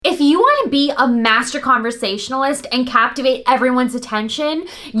be a master conversationalist and captivate everyone's attention,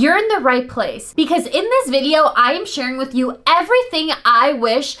 you're in the right place. Because in this video, I am sharing with you everything I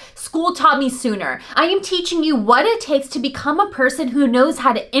wish school taught me sooner. I am teaching you what it takes to become a person who knows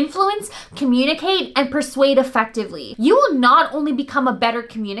how to influence, communicate, and persuade effectively. You will not only become a better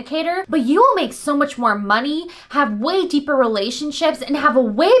communicator, but you will make so much more money, have way deeper relationships, and have a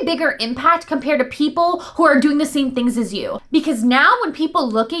way bigger impact compared to people who are doing the same things as you. Because now when people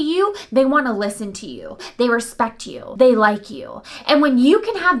look at you, they want to listen to you. They respect you. They like you. And when you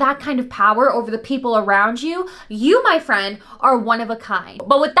can have that kind of power over the people around you, you, my friend, are one of a kind.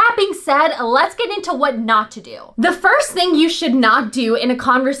 But with that being said, let's get into what not to do. The first thing you should not do in a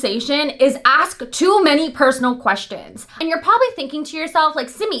conversation is ask too many personal questions. And you're probably thinking to yourself, like,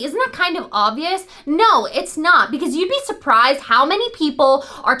 Simi, isn't that kind of obvious? No, it's not, because you'd be surprised how many people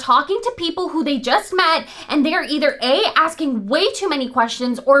are talking to people who they just met, and they're either A, asking way too many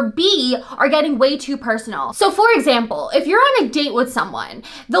questions, or B, are getting way too personal. So for example, if you're on a date with someone,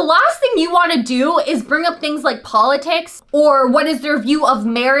 the last thing you want to do is bring up things like politics, or what is their view of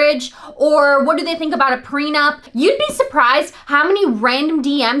marriage, or what do they think about a prenup. You'd be surprised how many random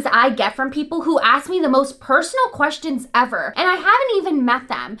DMs I get from people who ask me the most personal questions ever, and I haven't even met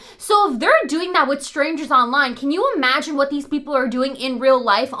them. So if they're doing that with strangers online, can you imagine what these people are doing in real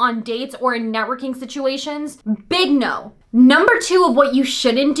life on dates or in networking situations? Big no. Number 2 of what you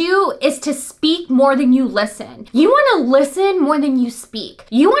shouldn't do is to speak more than you listen. You want to listen more than you speak.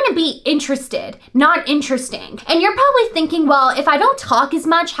 You want to be interested, not interesting. And you're probably thinking, well, if I don't talk as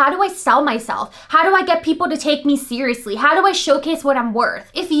much, how do I sell myself? How do I get people to take me seriously? How do I showcase what I'm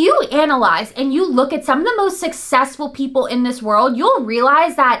worth? If you analyze and you look at some of the most successful people in this world, you'll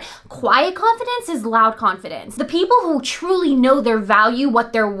realize that quiet confidence is loud confidence. The people who truly know their value,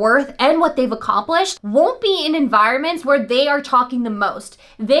 what they're worth, and what they've accomplished won't be in environments where they are talking the most.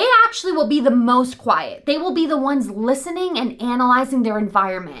 They actually will be the most quiet. They will be the ones listening and analyzing their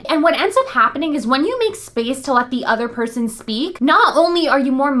environment. And what ends up happening is when you make space to let the other person speak, not only are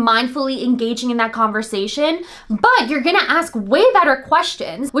you more mindfully engaging in that conversation, but you're gonna ask way better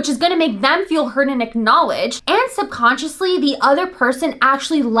questions, which is gonna make them feel heard and acknowledged, and subconsciously the other person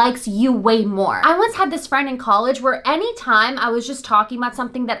actually likes you way more. I once had this friend in college where anytime I was just talking about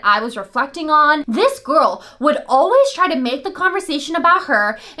something that I was reflecting on, this girl would always try to make the conversation about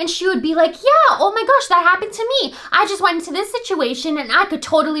her, and she would be like, yeah, oh my gosh, that happened to me. I just went into this situation and I could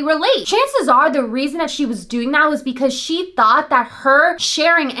totally relate. Chances are the reason that she was doing that was because she thought that her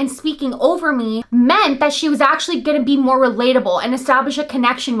sharing and speaking over me meant that she was actually going to be more relatable and establish a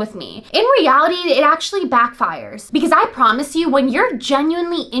connection with me. In reality, it actually backfires, because I promise you, when you're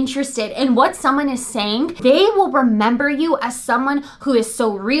genuinely interested in what someone is saying, they will remember you as someone who is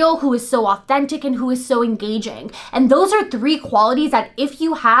so real, who is so authentic, and who is so engaging. And those are 3 qualities that if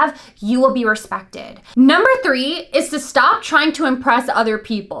you have, you will be respected. Number 3 is to stop trying to impress other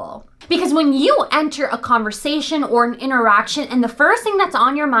people. Because when you enter a conversation or an interaction and the first thing that's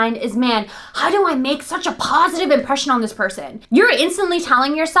on your mind is, man, how do I make such a positive impression on this person? You're instantly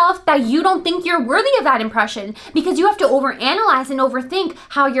telling yourself that you don't think you're worthy of that impression, because you have to overanalyze and overthink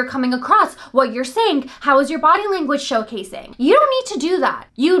how you're coming across, what you're saying, how is your body language showcasing. You don't need to do that.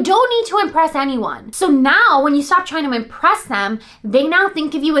 You don't need to impress anyone. So now when you stop trying to impress them, they now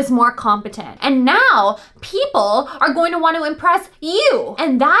think of you as more competent. And now people are going to want to impress you.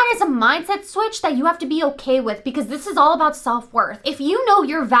 And that is a mindset switch that you have to be okay with, because this is all about self-worth. If you know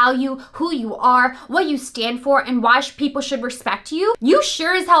your value, who you are, what you stand for, and why people should respect you, you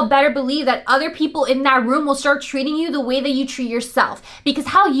sure as hell better believe that other people in that room will start treating you the way that you treat yourself, because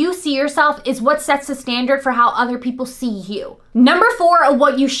how you see yourself is what sets the standard for how other people see you. Number 4 of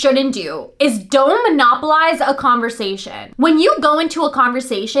what you shouldn't do is don't monopolize a conversation. When you go into a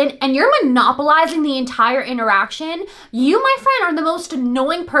conversation and you're monopolizing the entire interaction, you, my friend, are the most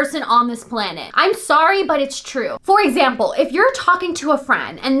annoying person on this planet. I'm sorry, but it's true. For example, if you're talking to a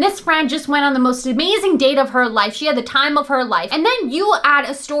friend and this friend just went on the most amazing date of her life, she had the time of her life, and then you add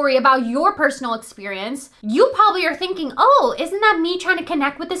a story about your personal experience, you probably are thinking, oh, isn't that me trying to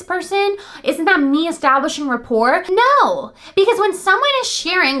connect with this person? Isn't that me establishing rapport? No. Because when someone is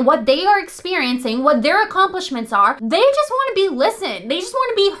sharing what they are experiencing, what their accomplishments are, they just want to be listened. They just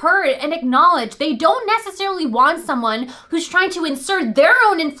want to be heard and acknowledged. They don't necessarily want someone who's trying to insert their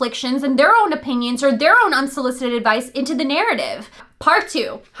own inflictions and their own opinions or their own unsolicited advice into the narrative. Part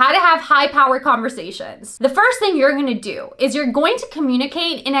 2, how to have high-power conversations. The first thing you're going to do is you're going to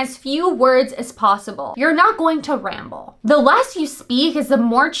communicate in as few words as possible. You're not going to ramble. The less you speak is the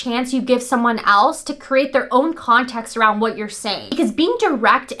more chance you give someone else to create their own context around what you're saying. Because being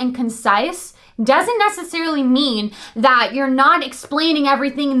direct and concise doesn't necessarily mean that you're not explaining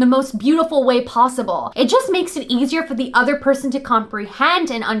everything in the most beautiful way possible. It just makes it easier for the other person to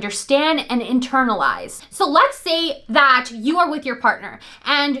comprehend and understand and internalize. So let's say that you are with your partner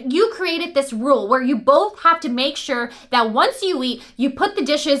and you created this rule where you both have to make sure that once you eat, you put the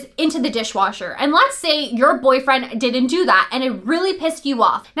dishes into the dishwasher. And let's say your boyfriend didn't do that and it really pissed you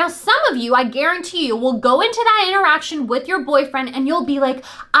off. Now, some of you, I guarantee you, will go into that interaction with your boyfriend and you'll be like,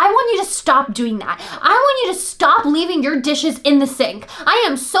 I want you to stop doing that. I want you to stop leaving your dishes in the sink. I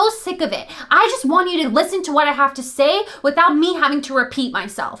am so sick of it. I just want you to listen to what I have to say without me having to repeat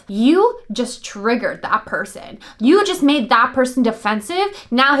myself. You just triggered that person. You just made that person defensive.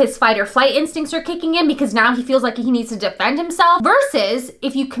 Now his fight or flight instincts are kicking in because now he feels like he needs to defend himself. Versus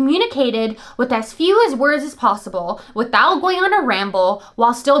if you communicated with as few words as possible without going on a ramble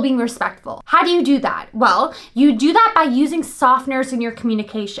while still being respectful. How do you do that? Well, you do that by using softeners in your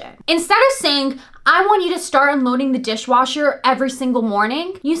communication. Instead of saying, I want you to start unloading the dishwasher every single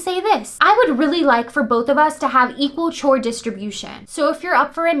morning, you say this: I would really like for both of us to have equal chore distribution. So if you're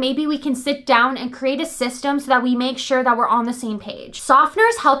up for it, maybe we can sit down and create a system so that we make sure that we're on the same page.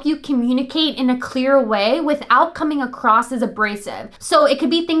 Softeners help you communicate in a clear way without coming across as abrasive. So it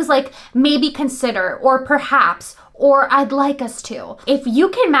could be things like maybe consider, or perhaps, or I'd like us to. If you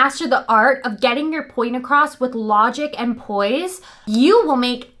can master the art of getting your point across with logic and poise, you will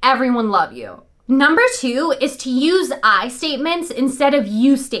make everyone love you. Number 2 is to use I statements instead of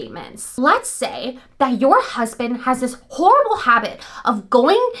you statements. Let's say that your husband has this horrible habit of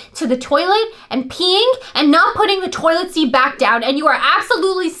going to the toilet and peeing and not putting the toilet seat back down, and you are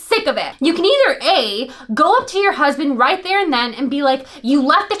absolutely sick of it. You can either A, go up to your husband right there and then and be like, you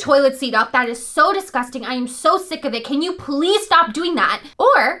left the toilet seat up. That is so disgusting. I am so sick of it. Can you please stop doing that?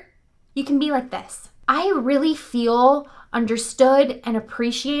 Or you can be like this: I really feel understood and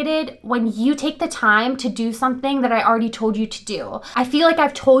appreciated when you take the time to do something that I already told you to do. I feel like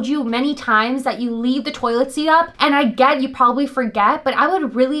I've told you many times that you leave the toilet seat up, and I get you probably forget, but I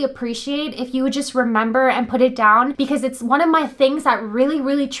would really appreciate if you would just remember and put it down, because it's one of my things that really,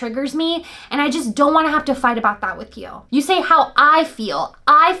 really triggers me, and I just don't want to have to fight about that with you. You say how I feel.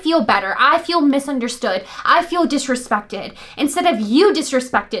 I feel better. I feel misunderstood. I feel disrespected. Instead of you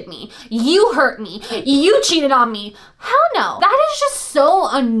disrespected me, you hurt me, you cheated on me. Hell no. That is just so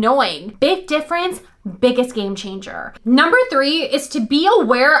annoying. Big difference. Biggest game changer. Number 3 is to be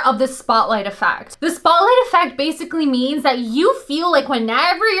aware of the spotlight effect. The spotlight effect basically means that you feel like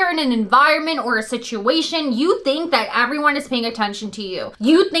whenever you're in an environment or a situation, you think that everyone is paying attention to you.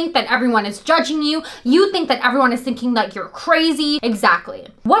 You think that everyone is judging you. You think that everyone is thinking that you're crazy. Exactly.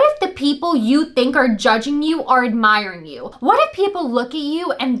 What if the people you think are judging you are admiring you? What if people look at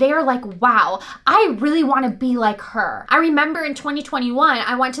you and they're like, wow, I really want to be like her? I remember in 2021,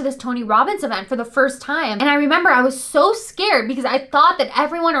 I went to this Tony Robbins event for the first time. And I remember I was so scared because I thought that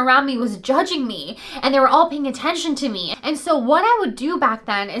everyone around me was judging me and they were all paying attention to me. And so what I would do back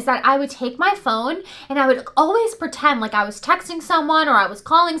then is that I would take my phone and I would always pretend like I was texting someone or I was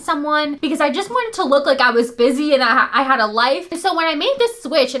calling someone, because I just wanted to look like I was busy and I had a life. And so when I made this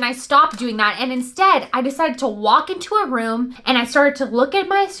switch and I stopped doing that, and instead I decided to walk into a room and I started to look at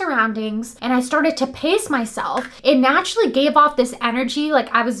my surroundings and I started to pace myself, it naturally gave off this energy like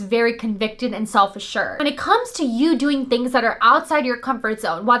I was very convicted and self-assured. When it comes to you doing things that are outside your comfort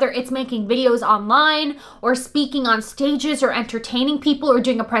zone, whether it's making videos online or speaking on stages or entertaining people or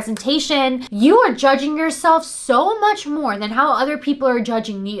doing a presentation, you are judging yourself so much more than how other people are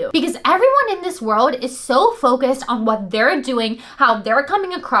judging you. Because everyone in this world is so focused on what they're doing, how they're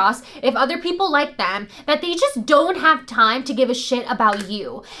coming across, if other people like them, that they just don't have time to give a shit about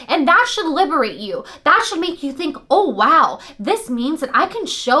you. And that should liberate you. That should make you think, oh wow, this means that I can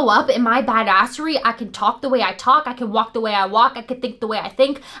show up in my badassery. I can talk the way I talk. I can walk the way I walk. I can think the way I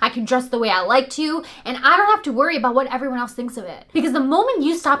think. I can dress the way I like to. And I don't have to worry about what everyone else thinks of it. Because the moment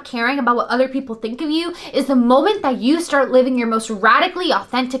you stop caring about what other people think of you is the moment that you start living your most radically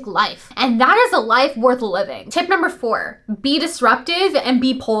authentic life. And that is a life worth living. Tip number 4, be disruptive and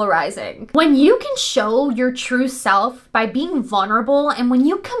be polarizing. When you can show your true self by being vulnerable, and when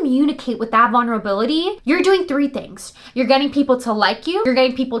you communicate with that vulnerability, you're doing 3 things. You're getting people to like you, you're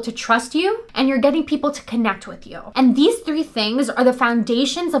getting people to trust you, and you're getting people to connect with you. And these 3 things are the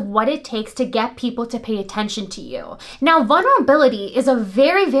foundations of what it takes to get people to pay attention to you. Now, vulnerability is a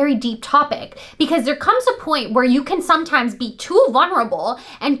very, very deep topic, because there comes a point where you can sometimes be too vulnerable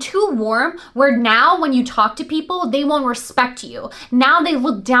and too warm, where now when you talk to people, they won't respect you. Now they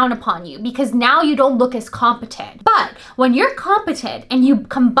look down upon you because now you don't look as competent. But when you're competent and you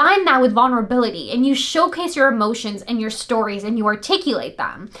combine that with vulnerability and you showcase your emotions and your stories and you articulate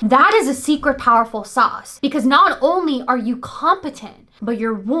them, that is a secret power powerful sauce, because not only are you competent, but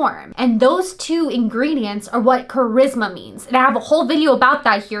you're warm. And those two ingredients are what charisma means. And I have a whole video about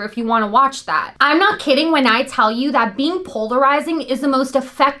that here if you want to watch that. I'm not kidding when I tell you that being polarizing is the most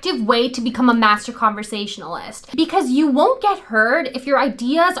effective way to become a master conversationalist, because you won't get heard if your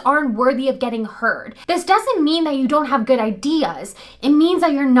ideas aren't worthy of getting heard. This doesn't mean that you don't have good ideas. It means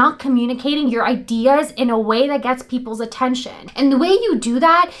that you're not communicating your ideas in a way that gets people's attention. And the way you do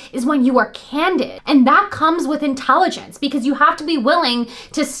that is when you are candid. And that comes with intelligence, because you have to be willing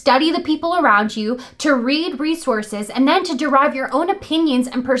to study the people around you, to read resources, and then to derive your own opinions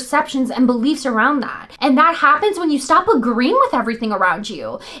and perceptions and beliefs around that. And that happens when you stop agreeing with everything around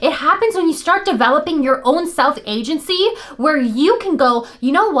you. It happens when you start developing your own self-agency, where you can go,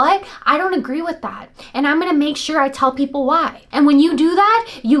 you know what? I don't agree with that. And I'm gonna make sure I tell people why. And when you do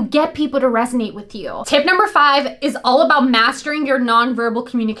that, you get people to resonate with you. Tip number 5 is all about mastering your nonverbal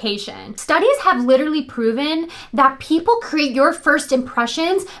communication. Studies have literally proven that people create your first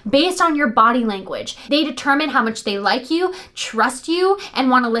impressions based on your body language. They determine how much they like you, trust you,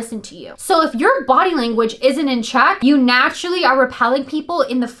 and want to listen to you. So if your body language isn't in check, you naturally are repelling people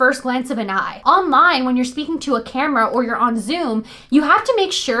in the first glance of an eye. Online, when you're speaking to a camera or you're on Zoom, you have to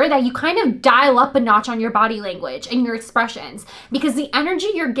make sure that you kind of dial up a notch on your body language and your expressions, because the energy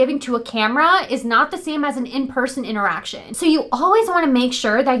you're giving to a camera is not the same as an in-person interaction. So you always want to make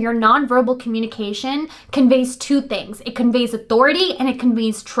sure that your nonverbal communication conveys two things. It conveys authority and it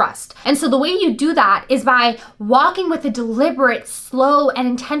conveys trust. And so the way you do that is by walking with a deliberate, slow, and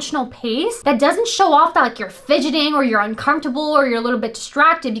intentional pace that doesn't show off that like you're fidgeting or you're uncomfortable or you're a little bit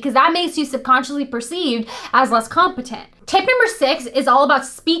distracted, because that makes you subconsciously perceived as less competent. Tip number 6 is all about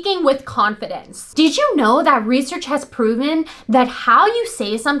speaking with confidence. Did you know that research has proven that how you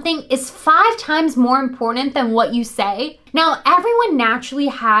say something is 5 times more important than what you say? Now, everyone naturally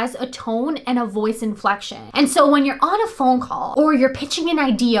has a tone and a voice inflection. And so when you're on a phone call, or you're pitching an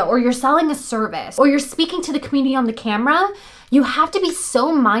idea, or you're selling a service, or you're speaking to the community on the camera, you have to be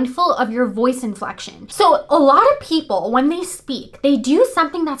so mindful of your voice inflection. So a lot of people, when they speak, they do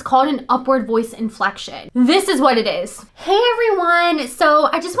something that's called an upward voice inflection. This is what it is. Hey everyone, so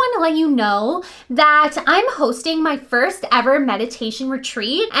I just want to let you know that I'm hosting my first ever meditation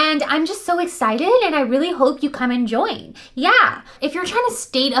retreat, and I'm just so excited, and I really hope you come and join. Yeah, if you're trying to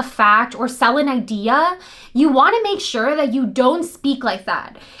state a fact or sell an idea, you want to make sure that you don't speak like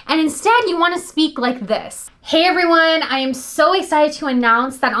that. And instead, you want to speak like this. Hey everyone, I am so excited to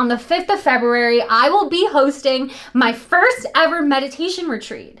announce that on the 5th of February, I will be hosting my first ever meditation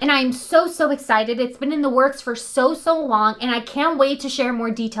retreat. And I am so excited. It's been in the works for so long, and I can't wait to share more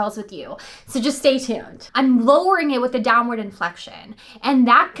details with you. So just stay tuned. I'm lowering it with a downward inflection, and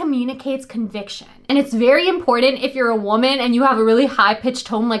that communicates conviction. And it's very important if you're a woman and you have a really high-pitched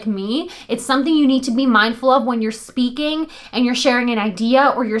tone like me. It's something you need to be mindful of when you're speaking and you're sharing an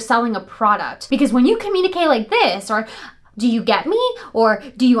idea or you're selling a product. Because when you communicate like this, or do you get me? Or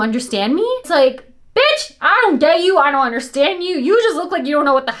do you understand me? It's like, bitch, I don't get you. I don't understand you. You just look like you don't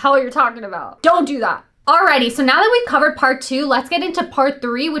know what the hell you're talking about. Don't do that. Alrighty, so now that we've covered part 2, let's get into part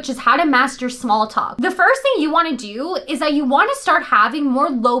 3, which is how to master small talk. The first thing you want to do is that you want to start having more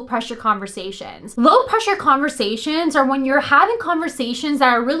low pressure conversations. Low pressure conversations are when you're having conversations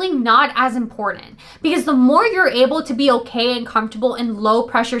that are really not as important, because the more you're able to be okay and comfortable in low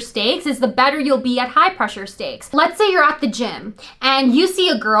pressure stakes is the better you'll be at high pressure stakes. Let's say you're at the gym and you see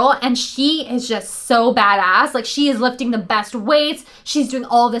a girl and she is just so badass, like she is lifting the best weights, she's doing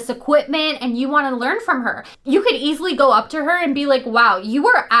all this equipment, and you want to learn from her. You could easily go up to her and be like, wow, you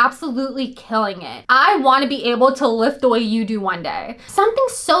are absolutely killing it. I want to be able to lift the way you do one day. Something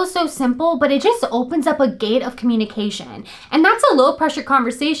so simple, but it just opens up a gate of communication. And that's a low pressure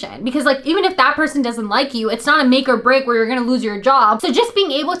conversation, because like even if that person doesn't like you, it's not a make or break where you're going to lose your job. So just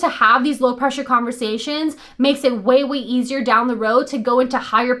being able to have these low pressure conversations makes it way easier down the road to go into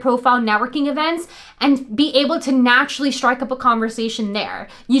higher profile networking events and be able to naturally strike up a conversation there.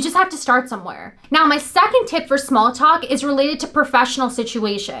 You just have to start somewhere. Now, my second tip for small talk is related to professional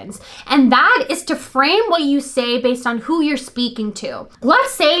situations, and that is to frame what you say based on who you're speaking to.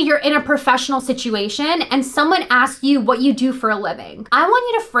 Let's say you're in a professional situation and someone asks you what you do for a living. I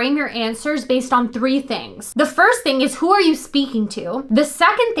want you to frame your answers based on 3 things. The first thing is, who are you speaking to? The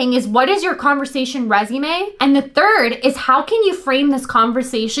second thing is, what is your conversation resume? And the third is, how can you frame this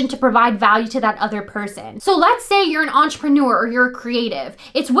conversation to provide value to that other person? So let's say you're an entrepreneur or you're a creative.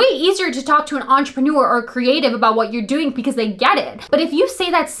 It's way easier to talk to an entrepreneur entrepreneur or creative about what you're doing because they get it. But if you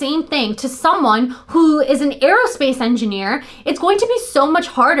say that same thing to someone who is an aerospace engineer, it's going to be so much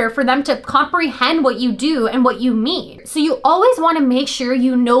harder for them to comprehend what you do and what you mean. So you always want to make sure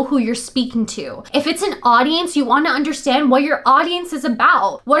you know who you're speaking to. If it's an audience, you want to understand what your audience is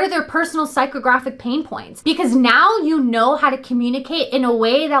about. What are their personal psychographic pain points? Because now you know how to communicate in a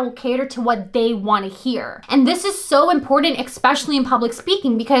way that will cater to what they want to hear. And this is so important, especially in public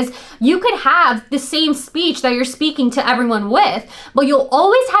speaking, because you could have the same speech that you're speaking to everyone with, but you'll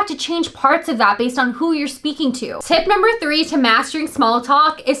always have to change parts of that based on who you're speaking to. Tip number 3 to mastering small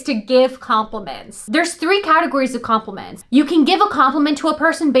talk is to give compliments. There's 3 categories of compliments. You can give a compliment to a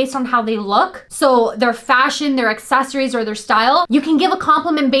person based on how they look, so their fashion, their accessories, or their style. You can give a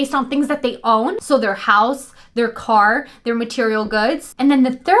compliment based on things that they own, so their house, their car, their material goods. And then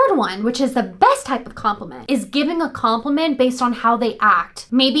the third one, which is the best type of compliment, is giving a compliment based on how they act.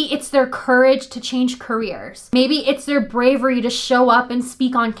 Maybe it's their courage to change careers. Maybe it's their bravery to show up and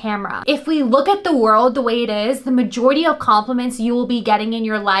speak on camera. If we look at the world the way it is, the majority of compliments you will be getting in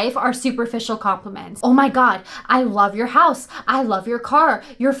your life are superficial compliments. Oh my God, I love your house. I love your car.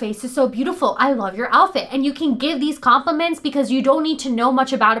 Your face is so beautiful. I love your outfit. And you can give these compliments because you don't need to know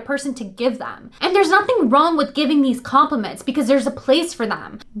much about a person to give them. And there's nothing wrong with giving these compliments because there's a place for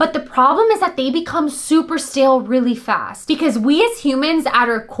them. But the problem is that they become super stale really fast because we as humans at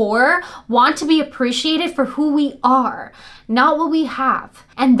our core want to be appreciated for who we are, not what we have.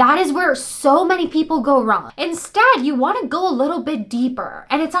 And that is where so many people go wrong. Instead, you want to go a little bit deeper,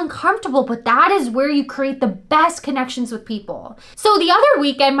 and it's uncomfortable, but that is where you create the best connections with people. So the other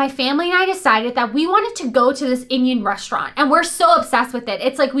weekend, my family and I decided that we wanted to go to this Indian restaurant, and we're so obsessed with it.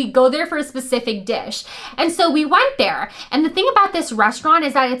 It's like we go there for a specific dish. And so we went there. And the thing about this restaurant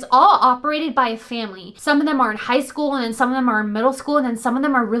is that it's all operated by a family. Some of them are in high school, and then some of them are in middle school, and then some of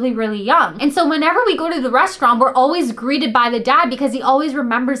them are really, really young. And so whenever we go to the restaurant, we're always greeted by the dad because he always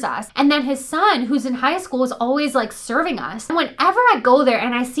remembers us. And then his son, who's in high school, is always like serving us. And whenever I go there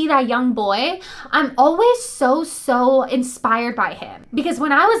and I see that young boy, I'm always so inspired by him. Because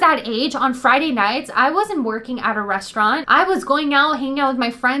when I was that age, on Friday nights, I wasn't working at a restaurant. I was going out, hanging out with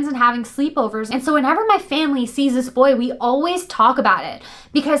my friends and having sleepovers. And so whenever my family sees this boy, we always talk about it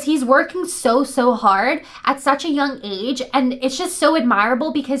because he's working so hard at such a young age. And it's just so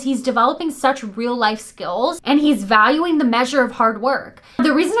admirable because he's developing such real life skills and he's valuing the measure of hard work.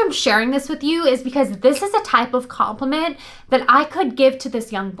 The reason I'm sharing this with you is because this is a type of compliment that I could give to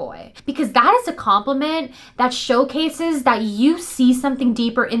this young boy, because that is a compliment that showcases that you see something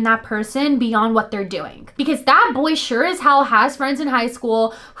deeper in that person beyond what they're doing. Because that boy sure as hell has friends in high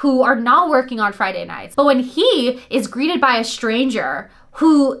school who are not working on Friday nights. But when he is greeted by a stranger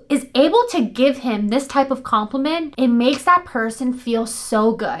who is able to give him this type of compliment, it makes that person feel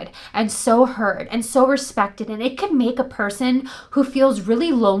so good and so heard and so respected. And it could make a person who feels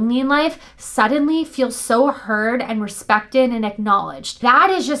really lonely in life suddenly feel so heard and respected and acknowledged. That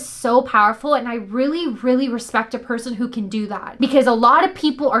is just so powerful. And I really respect a person who can do that, because a lot of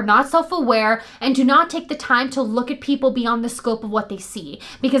people are not self-aware and do not take the time to look at people beyond the scope of what they see,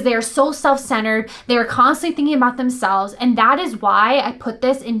 because they are so self-centered. They are constantly thinking about themselves. And that is why I put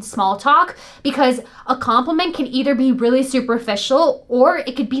this in small talk, because a compliment can either be really superficial or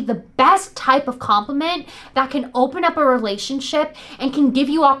it could be the best type of compliment that can open up a relationship and can give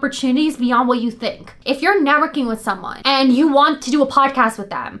you opportunities beyond what you think. If you're networking with someone and you want to do a podcast with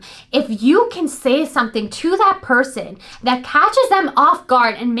them, if you can say something to that person that catches them off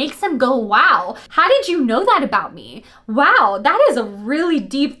guard and makes them go, wow, how did you know that about me? Wow, that is a really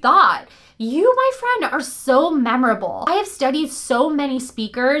deep thought. You, my friend, are so memorable. I have studied so many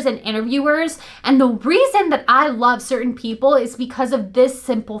speakers and interviewers, and the reason that I love certain people is because of this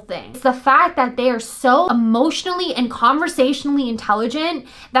simple thing. It's the fact that they are so emotionally and conversationally intelligent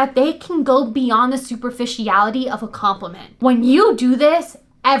that they can go beyond the superficiality of a compliment. When you do this,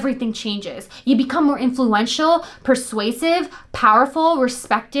 everything changes. You become more influential, persuasive, powerful,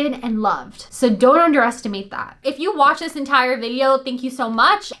 respected, and loved. So don't underestimate that. If you watch this entire video, thank you so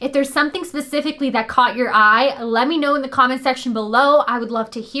much. If there's something specifically that caught your eye, let me know in the comment section below. I would love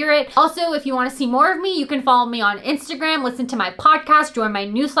to hear it. Also, if you want to see more of me, you can follow me on Instagram, listen to my podcast, join my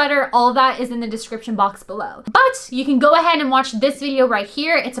newsletter. All of that is in the description box below. But you can go ahead and watch this video right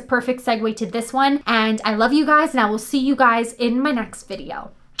here. It's a perfect segue to this one. And I love you guys, and I will see you guys in my next video.